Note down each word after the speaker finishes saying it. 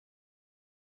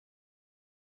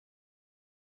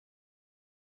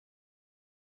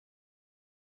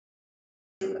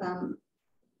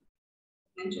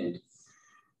mentioned.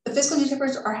 The physical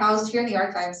newspapers are housed here in the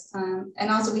archives, and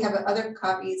also we have other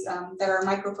copies that are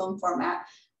microfilm format,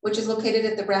 which is located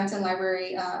at the Branson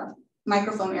Library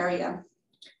microfilm area.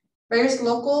 Various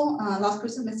local Las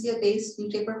Cruces Mesilla-based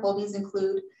newspaper holdings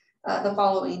include the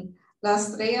following: La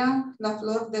Estrella, La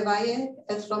Flor de Valle,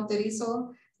 El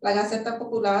Fronterizo, La Gaceta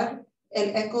Popular,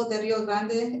 El Eco de Rio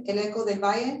Grande, El Eco del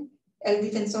Valle, El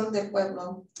Defensor del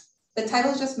Pueblo. The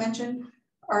titles just mentioned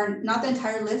are not the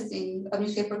entire listing of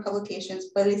newspaper publications,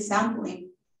 but a sampling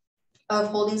of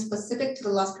holdings specific to the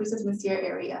Las Cruces Mesilla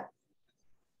area.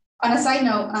 On a side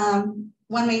note,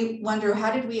 one may wonder,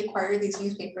 how did we acquire these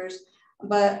newspapers?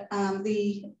 But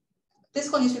the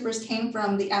physical newspapers came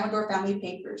from the Amador family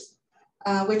papers,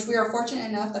 which we are fortunate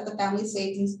enough that the family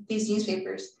saved these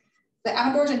newspapers. The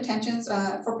Amador's intentions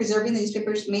for preserving the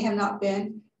newspapers may have not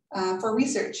been for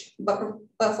research, but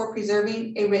for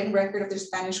preserving a written record of their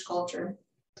Spanish culture.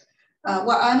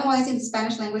 While analyzing the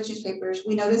Spanish language newspapers,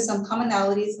 we noticed some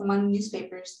commonalities among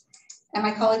newspapers, and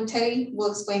my colleague Teddie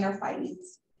will explain our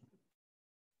findings.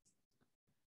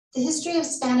 The history of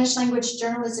Spanish language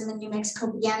journalism in New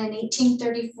Mexico began in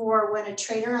 1834 when a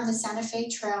trader on the Santa Fe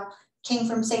Trail came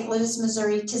from St. Louis,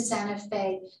 Missouri to Santa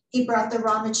Fe. He brought the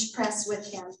Ramage press with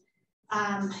him.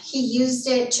 He used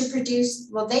it to produce,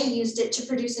 well, they used it to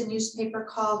produce a newspaper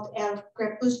called El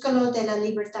Crepúsculo de la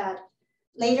Libertad.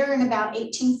 Later, in about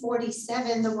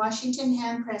 1847, the Washington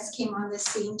Hand Press came on the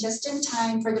scene just in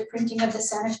time for the printing of the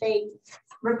Santa Fe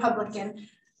Republican,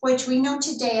 which we know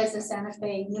today as the Santa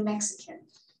Fe New Mexican.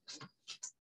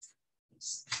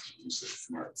 Change these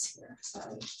notes here,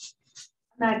 sorry.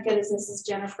 I'm not good as this is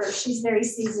Jennifer. She's very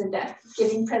seasoned at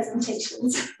giving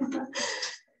presentations.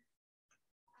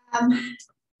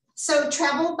 So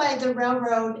travel by the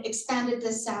railroad expanded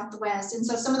the Southwest. And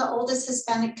so some of the oldest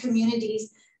Hispanic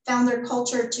communities found their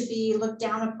culture to be looked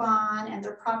down upon and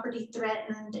their property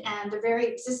threatened, and their very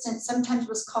existence sometimes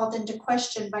was called into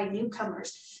question by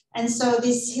newcomers. And so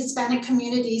these Hispanic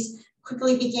communities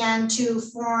quickly began to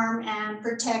form and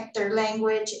protect their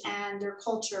language and their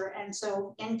culture. And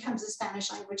so in comes the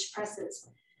Spanish language presses.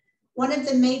 One of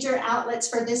the major outlets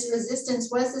for this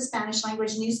resistance was the Spanish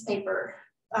language newspaper.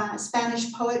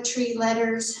 Spanish poetry,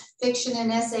 letters, fiction,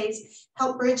 and essays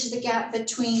helped bridge the gap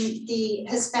between the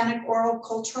Hispanic oral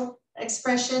cultural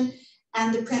expression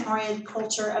and the print-oriented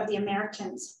culture of the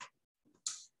Americans.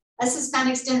 Us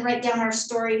Hispanics didn't write down our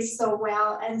stories so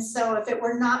well, and so if it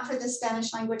were not for the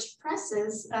Spanish language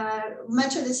presses,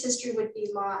 much of this history would be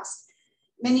lost.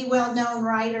 Many well-known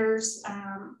writers,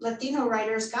 Latino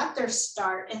writers, got their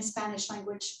start in Spanish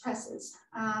language presses.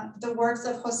 The works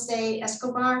of Jose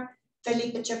Escobar,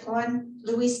 Felipe Chacon,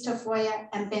 Luis Tafoya,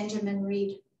 and Benjamin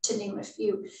Reed, to name a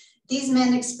few. These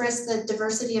men express the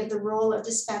diversity of the role of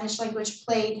the Spanish language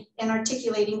played in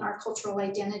articulating our cultural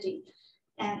identity.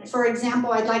 And for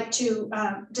example, I'd like to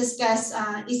discuss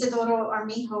Isidoro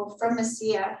Armijo from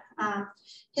Mesilla.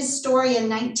 His story in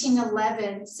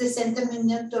 1911, 60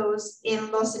 Minutos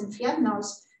en los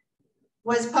Infiernos,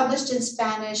 was published in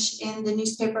Spanish in the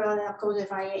newspaper El Eco del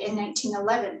Valle in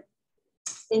 1911.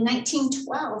 In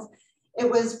 1912, it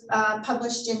was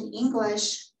published in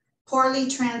English, poorly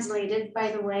translated, by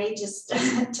the way, just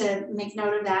to make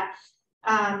note of that.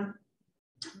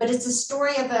 But it's a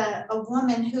story of a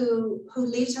woman who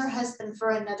leaves her husband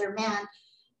for another man.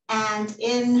 And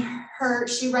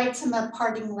she writes him a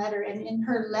parting letter. And in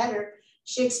her letter,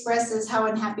 she expresses how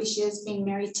unhappy she is being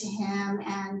married to him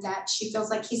and that she feels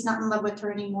like he's not in love with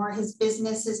her anymore. His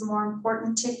business is more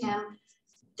important to him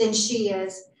than she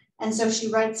is. And so she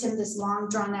writes him this long,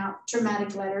 drawn out,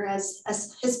 dramatic letter, as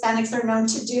Hispanics are known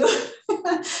to do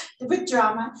with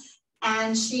drama.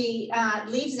 And she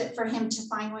leaves it for him to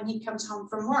find when he comes home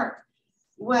from work.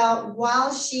 Well,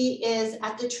 while she is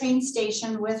at the train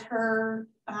station with her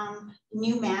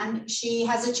new man, she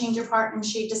has a change of heart and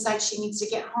she decides she needs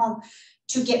to get home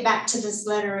to get back to this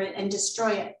letter and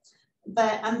destroy it.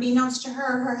 But unbeknownst to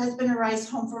her, her husband arrives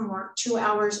home from work 2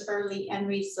 hours early and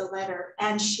reads the letter.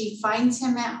 And she finds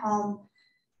him at home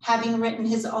having written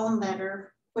his own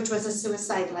letter, which was a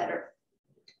suicide letter.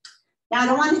 Now, I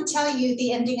don't want to tell you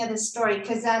the ending of the story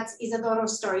because that's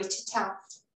Isidoro's story to tell.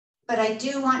 But I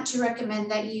do want to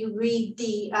recommend that you read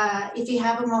if you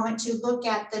have a moment, to look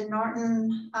at the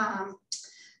Norton, let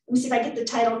me see if I get the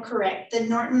title correct, the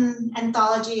Norton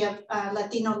Anthology of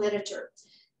Latino Literature,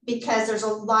 because there's a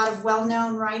lot of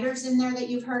well-known writers in there that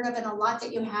you've heard of and a lot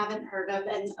that you haven't heard of.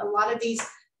 And a lot of these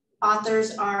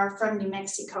authors are from New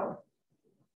Mexico.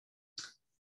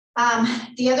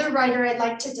 The other writer I'd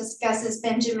like to discuss is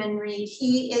Benjamin Reed.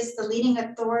 He is the leading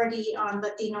authority on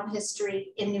Latino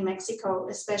history in New Mexico,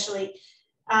 especially.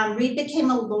 Reed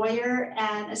became a lawyer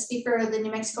and a speaker of the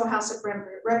New Mexico House of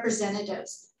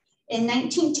Representatives. In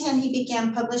 1910, he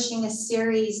began publishing a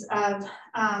series of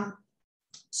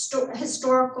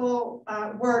historical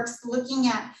works looking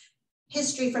at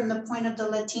history from the point of the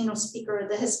Latino speaker,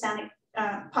 the Hispanic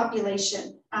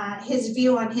population. His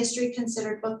view on history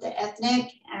considered both the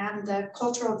ethnic and the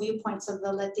cultural viewpoints of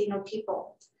the Latino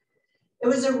people. It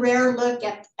was a rare look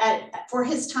for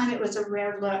his time, it was a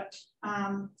rare look.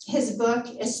 His book,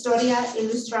 Historia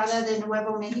Ilustrada de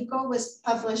Nuevo Mexico, was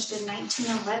published in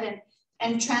 1911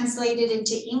 and translated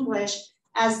into English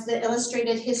as the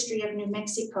Illustrated History of New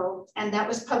Mexico. And that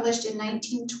was published in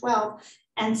 1912.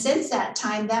 And since that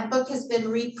time, that book has been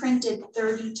reprinted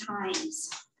 30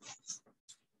 times.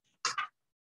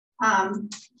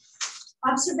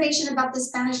 Observation about the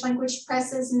Spanish language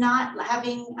presses not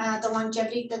having the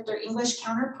longevity that their English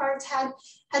counterparts had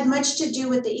much to do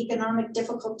with the economic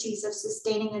difficulties of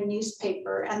sustaining a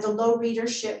newspaper, and the low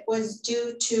readership was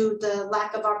due to the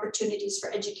lack of opportunities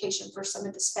for education for some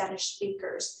of the Spanish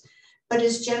speakers. But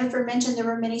as Jennifer mentioned, there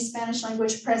were many Spanish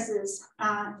language presses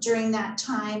during that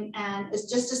time, and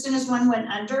just as soon as one went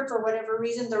under, for whatever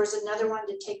reason, there was another one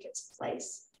to take its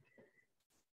place.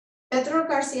 Pedro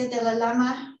Garcia de la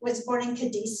Lama was born in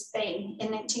Cadiz, Spain in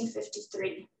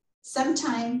 1953. I'm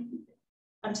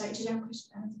sorry, did you have a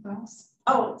question?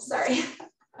 Oh, sorry.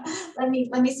 let me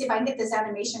see if I can get this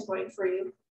animation going for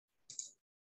you.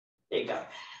 There you go.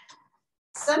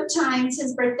 Sometimes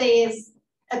his birthday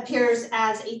appears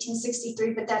as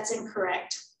 1863, but that's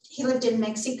incorrect. He lived in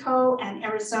Mexico and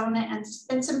Arizona and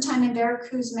spent some time in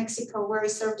Veracruz, Mexico, where he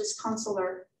served as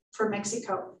consular for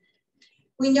Mexico.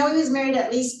 We know he was married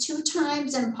at least 2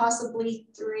 times and possibly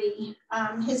 3.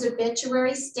 His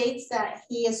obituary states that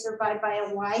he is survived by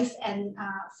a wife and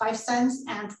 5 sons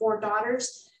and 4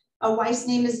 daughters. A wife's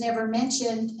name is never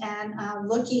mentioned, and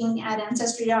looking at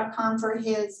Ancestry.com for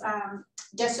his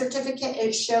death certificate,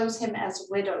 it shows him as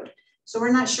widowed. So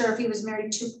we're not sure if he was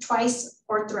married twice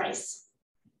or thrice.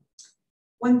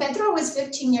 When Pedro was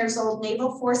 15 years old,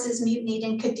 naval forces mutinied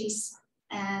in Cadiz,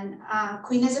 and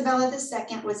Queen Isabella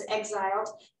II was exiled,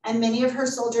 and many of her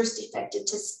soldiers defected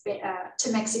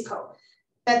to Mexico.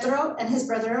 Pedro and his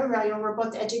brother Aurelio were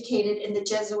both educated in the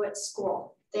Jesuit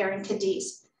school there in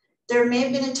Cadiz. There may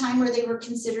have been a time where they were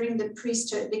considering the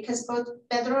priesthood, because both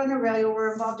Pedro and Aurelio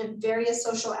were involved in various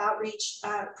social outreach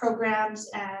programs,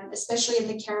 and especially in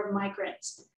the care of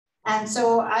migrants. And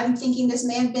so I'm thinking this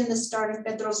may have been the start of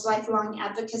Pedro's lifelong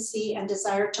advocacy and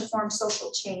desire to form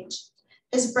social change.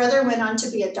 His brother went on to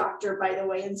be a doctor, by the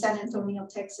way, in San Antonio,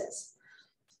 Texas.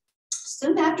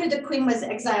 Soon after the Queen was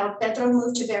exiled, Pedro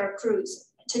moved to Veracruz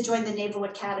to join the Naval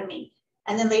Academy.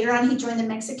 And then later on, he joined the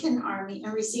Mexican Army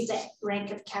and received the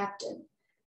rank of captain.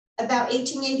 About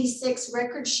 1886,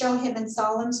 records show him in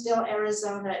Solemsville,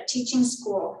 Arizona, teaching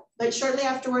school. But shortly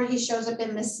afterward, he shows up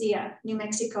in Mesilla, New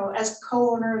Mexico, as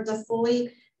co-owner of the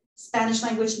fully Spanish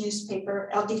language newspaper,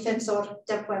 El Defensor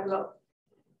del Pueblo.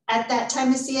 At that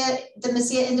time, the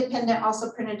Mesilla Independent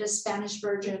also printed a Spanish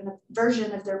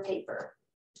version of their paper.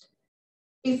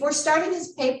 Before starting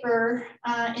his paper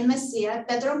in Mesilla,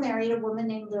 Pedro married a woman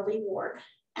named Lily Ward.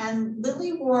 And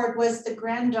Lily Ward was the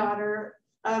granddaughter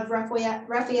of Rafael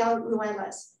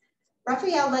Ruelas.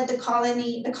 Rafael led the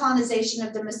colonization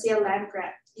of the Mesilla land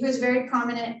grant. He was very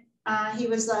prominent. He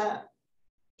held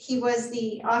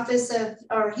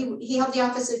the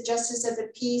office of Justice of the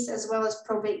Peace as well as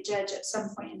probate judge at some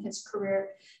point in his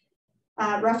career.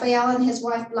 Rafael and his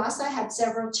wife Blasa had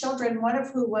several children, one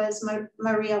of who was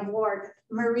Maria Ward.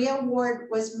 Maria Ward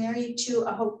was married to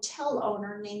a hotel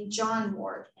owner named John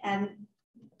Ward, and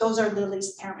those are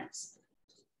Lily's parents.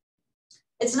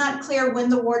 It's not clear when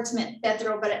the Wards met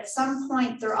Pedro, but at some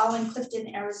point they're all in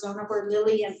Clifton, Arizona, where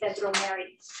Lily and Pedro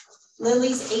married.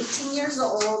 Lily's 18 years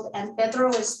old and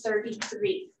Pedro is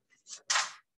 33.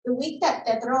 The week that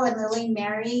Pedro and Lily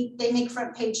marry, they make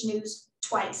front page news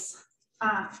twice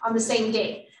on the same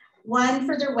day. One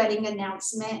for their wedding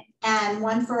announcement and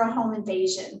one for a home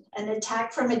invasion, an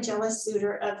attack from a jealous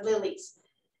suitor of Lily's.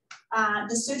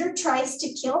 The suitor tries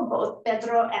to kill both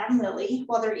Pedro and Lily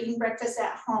while they're eating breakfast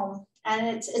at home.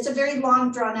 And it's a very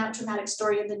long, drawn out, dramatic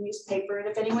story in the newspaper. And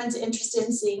if anyone's interested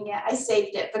in seeing it, I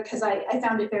saved it because I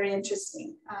found it very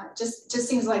interesting. Just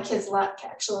seems like his luck,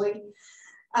 actually.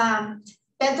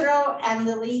 Pedro and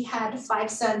Lily had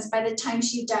 5 sons by the time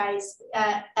she dies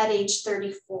at age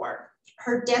 34.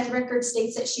 Her death record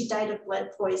states that she died of blood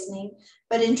poisoning,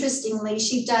 but interestingly,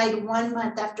 she died 1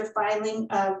 month after filing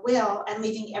a will and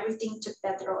leaving everything to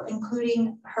Pedro,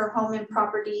 including her home and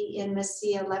property in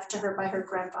Mesilla left to her by her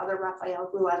grandfather,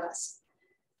 Rafael Ruelas.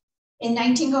 In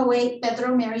 1908,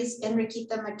 Pedro marries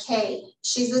Enriqueta McKay.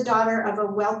 She's the daughter of a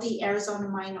wealthy Arizona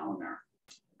mine owner.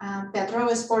 Pedro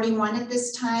is 41 at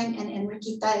this time and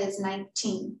Enriqueta is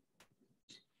 19.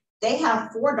 They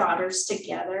have 4 daughters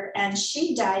together and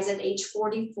she dies at age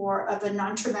 44 of a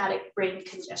non-traumatic brain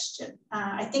congestion.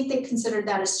 I think they considered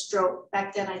that a stroke.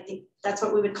 Back then, I think that's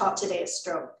what we would call it today, a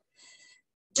stroke.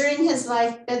 During his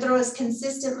life, Pedro is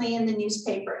consistently in the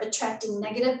newspaper, attracting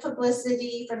negative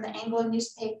publicity from the Anglo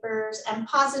newspapers and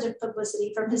positive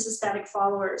publicity from his Hispanic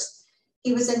followers.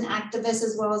 He was an activist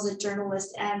as well as a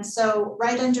journalist. And so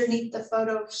right underneath the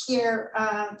photo here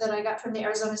that I got from the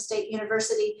Arizona State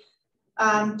University,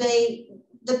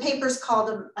 the papers called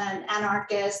him an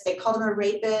anarchist. They called him a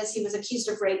rapist. He was accused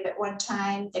of rape at one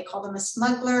time. They called him a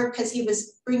smuggler because he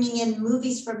was bringing in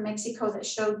movies from Mexico that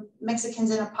showed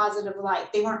Mexicans in a positive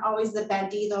light. They weren't always the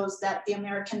bandidos that the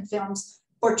American films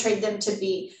portrayed them to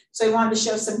be. So he wanted to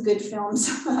show some good films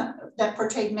that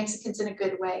portrayed Mexicans in a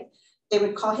good way. They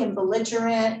would call him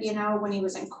belligerent, you know, when he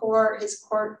was in court, his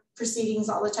court proceedings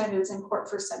all the time, he was in court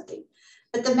for something.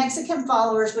 But the Mexican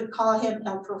followers would call him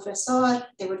El Profesor,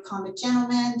 they would call him a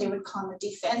gentleman, they would call him a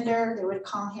defender, they would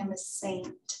call him a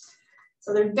saint.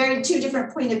 So they're very 2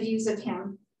 different point of views of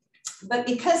him. But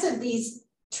because of these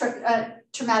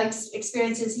traumatic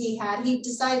experiences he had, he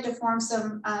decided to form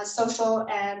some social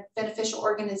and beneficial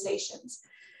organizations.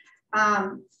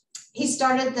 He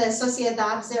started the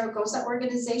Sociedad Zaragoza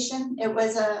organization. It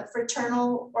was a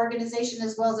fraternal organization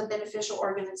as well as a beneficial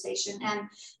organization. And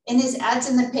in his ads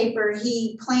in the paper,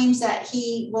 he claims that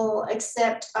he will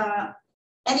accept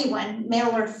anyone,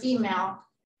 male or female.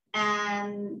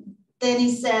 And then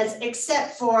he says,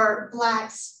 except for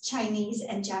Blacks, Chinese,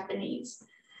 and Japanese.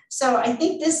 So I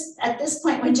think at this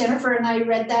point when Jennifer and I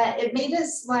read that, it made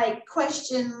us like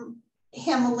question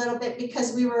him a little bit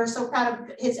because we were so proud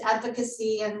of his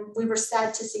advocacy and we were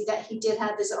sad to see that he did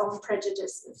have his own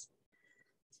prejudices.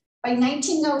 By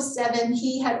 1907,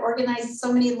 he had organized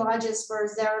so many lodges for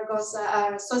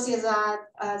Zaragoza, Sociedad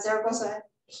Zaragoza.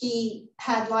 He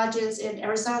had lodges in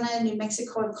Arizona, New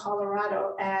Mexico, and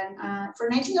Colorado. And for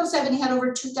 1907, he had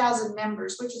over 2,000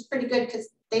 members, which is pretty good because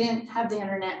they didn't have the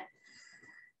internet.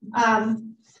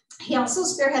 He also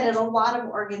spearheaded a lot of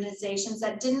organizations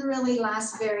that didn't really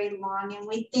last very long. And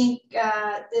we think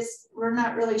we're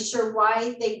not really sure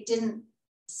why they didn't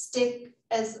stick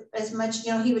as much.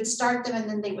 You know, he would start them and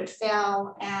then they would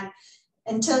fail. And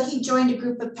until he joined a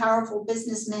group of powerful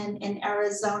businessmen in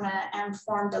Arizona and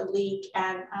formed a league.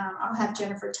 And I'll have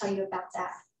Jennifer tell you about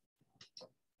that.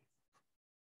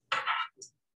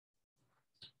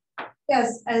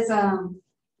 Yes, as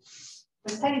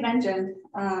Teddie mentioned,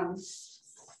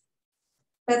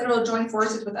 Pedro joined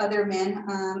forces with other men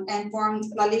and formed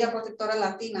La Liga Protectora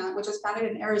Latina, which was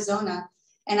founded in Arizona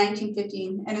in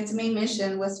 1915. And its main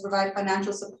mission was to provide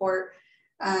financial support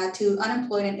to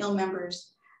unemployed and ill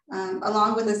members,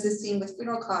 along with assisting with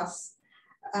funeral costs.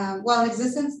 While in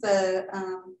existence, the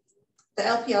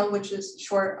LPL, which is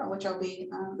short, which I'll be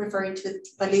referring to,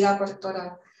 La Liga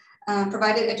Protectora,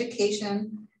 provided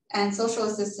education and social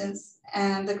assistance.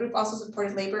 And the group also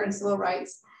supported labor and civil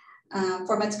rights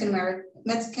for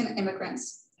Mexican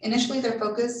immigrants. Initially, their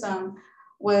focus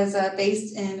was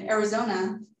based in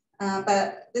Arizona,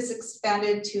 but this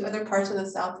expanded to other parts of the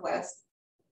Southwest.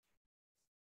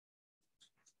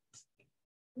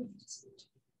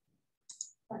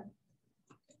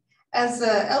 As the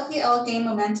LPL gained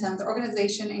momentum, the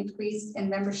organization increased in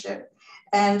membership,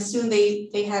 and soon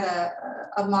they had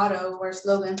a motto or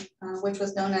slogan, which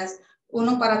was known as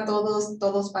Uno para todos,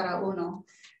 todos para uno.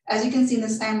 As you can see in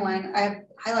this timeline, I've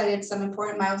highlighted some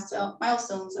important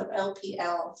milestones of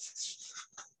LPL.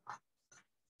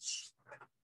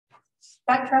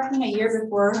 Backtracking a year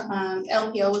before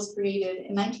LPL was created,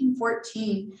 in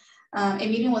 1914, a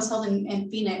meeting was held in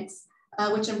Phoenix,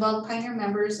 which involved pioneer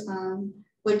members,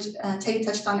 which Teddie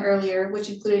touched on earlier, which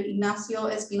included Ignacio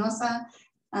Espinosa,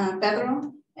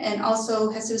 Pedro, and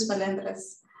also Jesus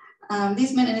Melendres.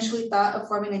 These men initially thought of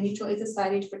forming a mutual aid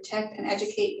society to protect and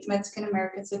educate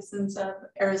Mexican-American citizens of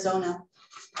Arizona.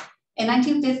 In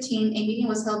 1915, a meeting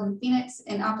was held in Phoenix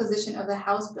in opposition of the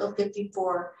House Bill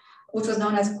 54, which was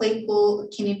known as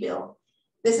Claypool-Kinney Bill.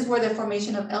 This is where the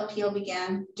formation of LPL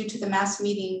began due to the mass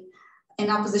meeting in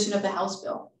opposition of the House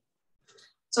Bill.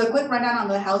 So a quick rundown on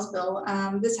the House Bill.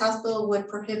 This House Bill would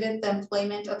prohibit the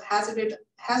employment of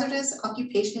hazardous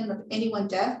occupation of anyone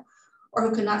deaf or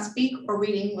who could not speak or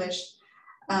read English.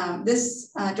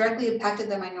 This directly impacted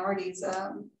the minorities.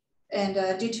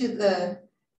 And due to the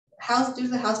House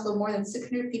Bill, more than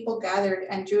 600 people gathered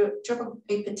and drew up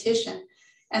a petition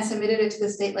and submitted it to the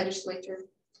state legislature.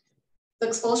 The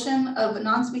expulsion of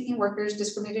non-speaking workers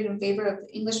discriminated in favor of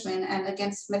Englishmen and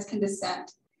against Mexican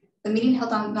descent. The meeting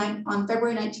held on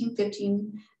February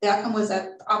 1915. The outcome was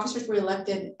that officers were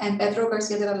elected and Pedro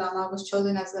Garcia de la Lama was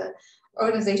chosen as the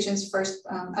organization's first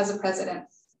as a president.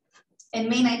 In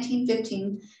May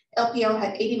 1915, LPL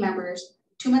had 80 members.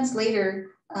 2 months later,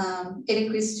 it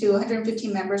increased to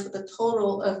 115 members with a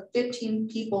total of 15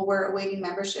 people were awaiting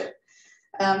membership.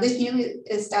 This newly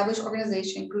established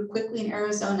organization grew quickly in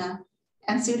Arizona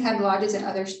and soon had lodges in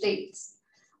other states.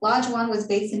 Lodge 1 was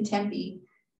based in Tempe,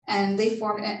 and they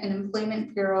formed an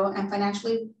employment bureau, and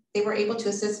financially they were able to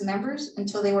assist members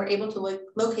until they were able to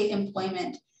locate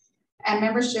employment, and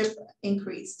membership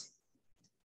increased.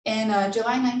 In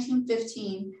July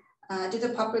 1915, due to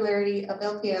the popularity of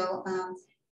LPL,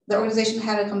 the organization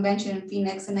had a convention in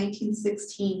Phoenix in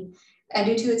 1916, and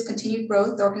due to its continued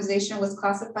growth, the organization was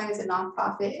classified as a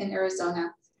nonprofit in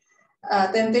Arizona.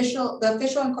 The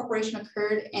official incorporation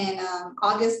occurred in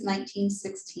August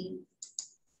 1916.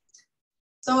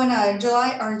 So in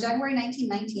January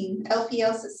 1919,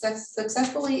 LPL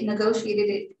successfully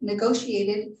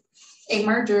negotiated a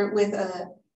merger with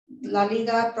La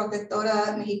Liga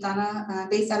Protectora Latina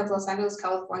based out of Los Angeles,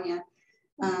 California.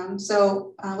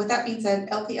 With that being said,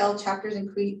 LPL chapters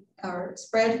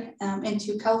spread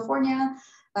into California,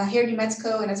 here in New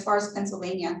Mexico, and as far as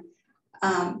Pennsylvania.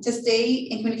 To stay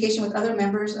in communication with other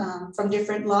members from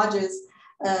different lodges,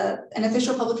 an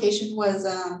official publication was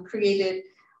created,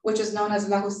 which is known as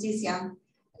La Justicia.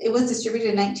 It was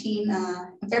distributed in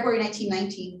February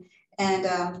 1919.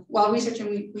 And while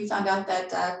researching, we found out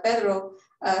that Pedro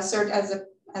served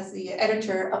as the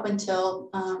editor up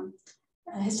until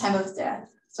his time of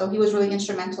death. So he was really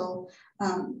instrumental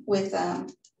with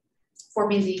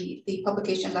forming the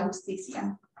publication La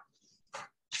Justicia.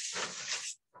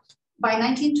 By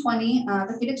 1920,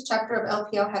 the Phoenix chapter of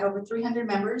LPL had over 300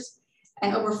 members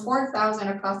and over 4,000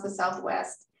 across the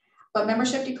Southwest. But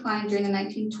membership declined during the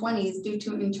 1920s due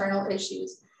to internal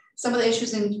issues. Some of the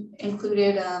issues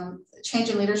included change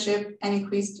in leadership and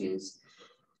increased dues.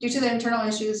 Due to the internal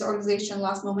issues, the organization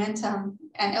lost momentum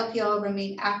and LPL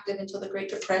remained active until the Great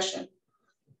Depression.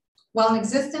 While in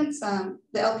existence, the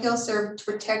LPL served to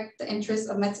protect the interests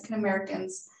of Mexican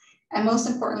Americans and most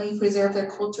importantly, preserve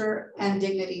their culture and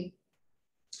dignity.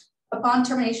 Upon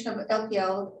termination of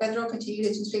LPL, Pedro continued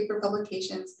his newspaper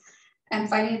publications and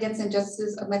fighting against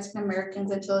injustices of Mexican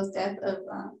Americans until his death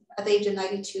at the age of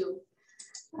 92.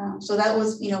 So that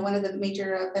was, one of the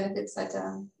major benefits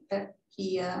that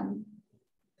he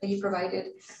provided.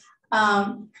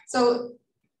 So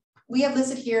we have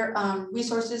listed here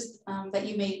resources that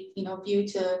you may, view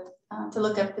to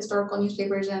look up historical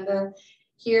newspapers. And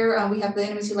here we have the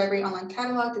NMSU Library online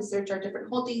catalog to search our different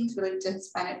holdings related to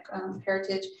Hispanic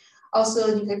heritage.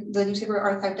 Also, the newspaper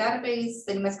archive database,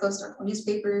 the New Mexico historical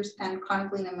newspapers, and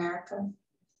Chronicling America.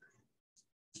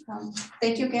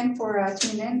 Thank you again for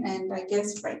tuning in, and I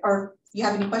guess, or if you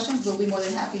have any questions, we'll be more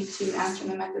than happy to answer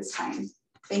them at this time.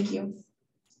 Thank you.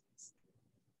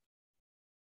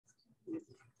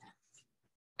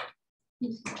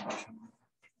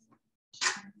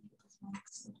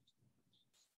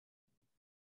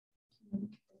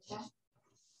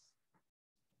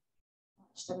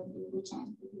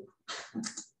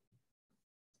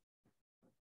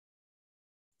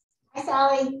 Hi,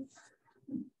 Sally.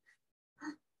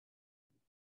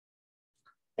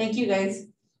 Thank you, guys.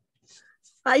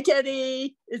 Hi,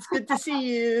 Teddy. It's good to see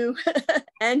you.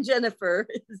 And Jennifer.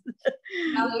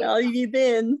 How have you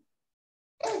been?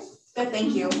 Good,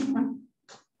 thank you.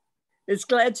 It's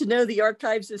glad to know the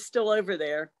archives is still over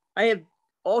there. I have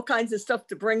all kinds of stuff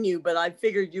to bring you, but I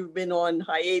figured you've been on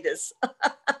hiatus.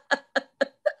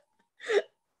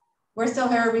 We're still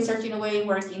here researching away and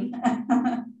working.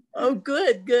 Oh,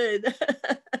 good, good.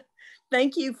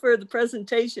 Thank you for the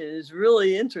presentation. It's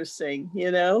really interesting,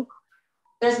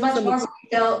 There's much more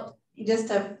detail, just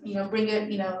to, bring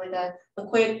it, like a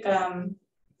quick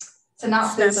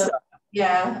synopsis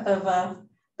of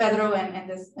Pedro and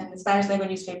the Spanish language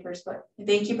newspapers. But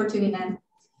thank you for tuning in.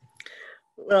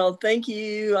 Well, thank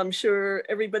you. I'm sure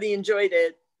everybody enjoyed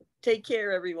it. Take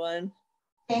care, everyone.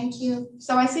 Thank you.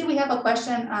 So I see we have a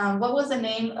question. What was the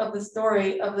name of the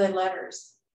story of the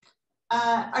letters?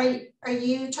 Are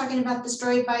you talking about the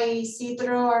story by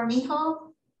Isidro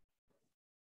Armijo?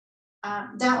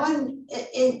 That one,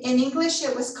 in English,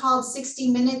 it was called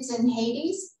 60 Minutes in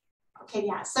Hades. Okay,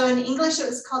 yeah. So in English, it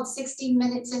was called 60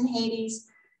 Minutes in Hades.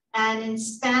 And in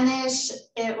Spanish,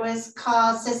 it was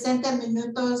called 60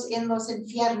 Minutos en los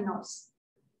Infiernos.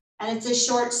 And it's a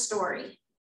short story.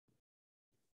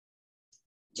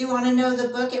 Do you want to know the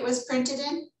book it was printed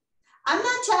in? I'm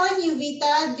not telling you,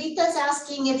 Vita. Vita's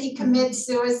asking if he commits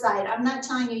suicide. I'm not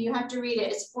telling you. You have to read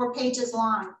it. It's 4 pages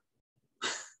long.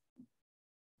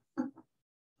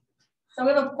 So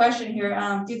we have a question here.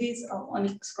 Do these, let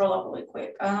me scroll up really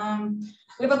quick. We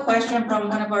have a question from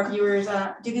one of our viewers.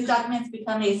 Do these documents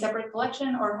become a separate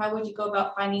collection, or how would you go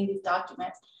about finding these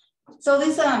documents? So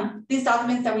these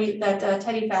documents that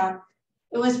Teddie found,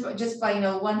 it was just by,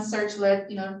 one search led,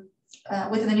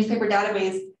 within the newspaper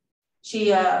database,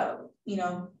 she,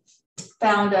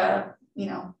 found,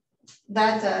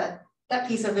 that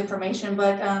piece of information,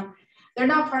 but they're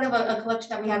not part of a collection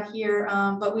that we have here,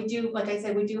 but we do, like I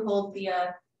said, we do hold the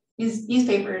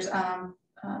newspapers,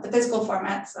 the physical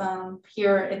formats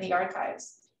here in the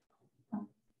archives.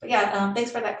 But yeah,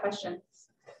 thanks for that question.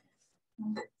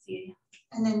 Let's see.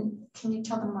 And then can you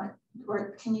tell them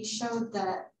or can you show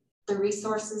the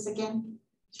resources again?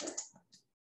 Sure.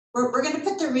 We're going to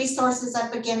put the resources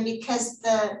up again because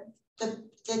the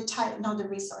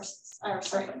resources, or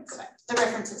sorry, the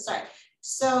references, sorry.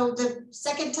 So the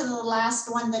second to the last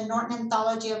one, the Norton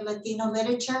Anthology of Latino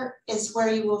Literature, is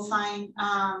where you will find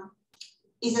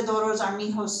Isidoro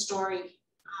Armijo's story,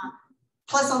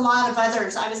 plus a lot of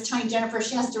others. I was telling Jennifer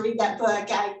she has to read that book.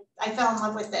 I fell in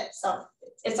love with it, so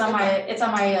it's on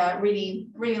my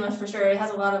reading list for sure. It has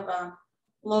a lot of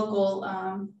local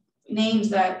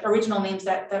names, original names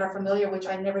that are familiar, which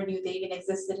I never knew they even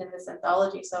existed in this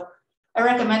anthology. So I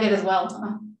recommend it as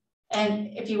well.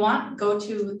 And if you want, go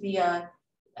to the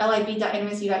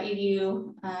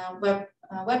lib.nmsu.edu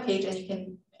webpage, and you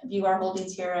can view our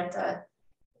holdings here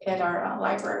at our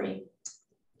library.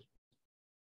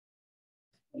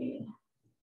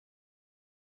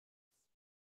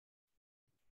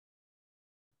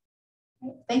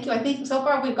 Thank you. I think so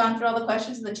far we've gone through all the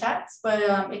questions in the chats, but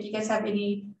if you guys have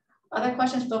any other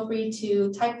questions, feel free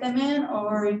to type them in,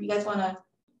 or if you guys want to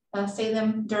say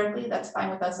them directly, that's fine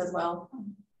with us as well.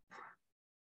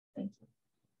 Thank you.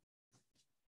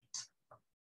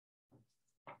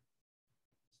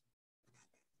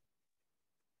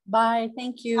 Bye.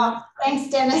 Thank you. Oh, thanks,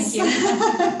 Dennis. Thank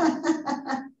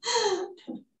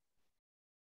you.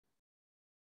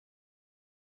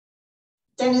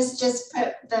 Dennis just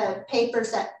put the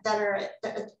papers that are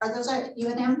those are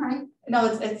UNM, right? No,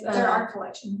 it's they're our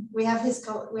collection. We have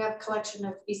we have collection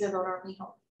of Isidoro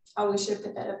Armijo. Oh, we should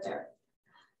put that up there.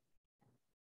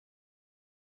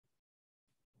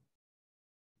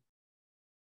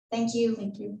 Thank you.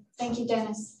 Thank you. Thank you,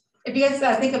 Dennis. If you guys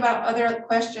think about other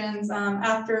questions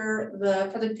after the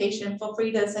presentation, feel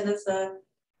free to send us an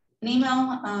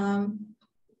email.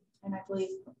 And I believe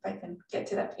if I can get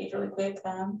to that page really quick,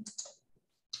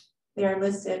 they are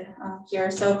listed here.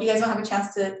 So if you guys don't have a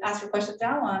chance to ask your questions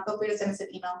now, feel free to send us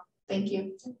an email. Thank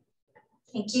you.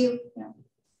 Thank you. Yeah.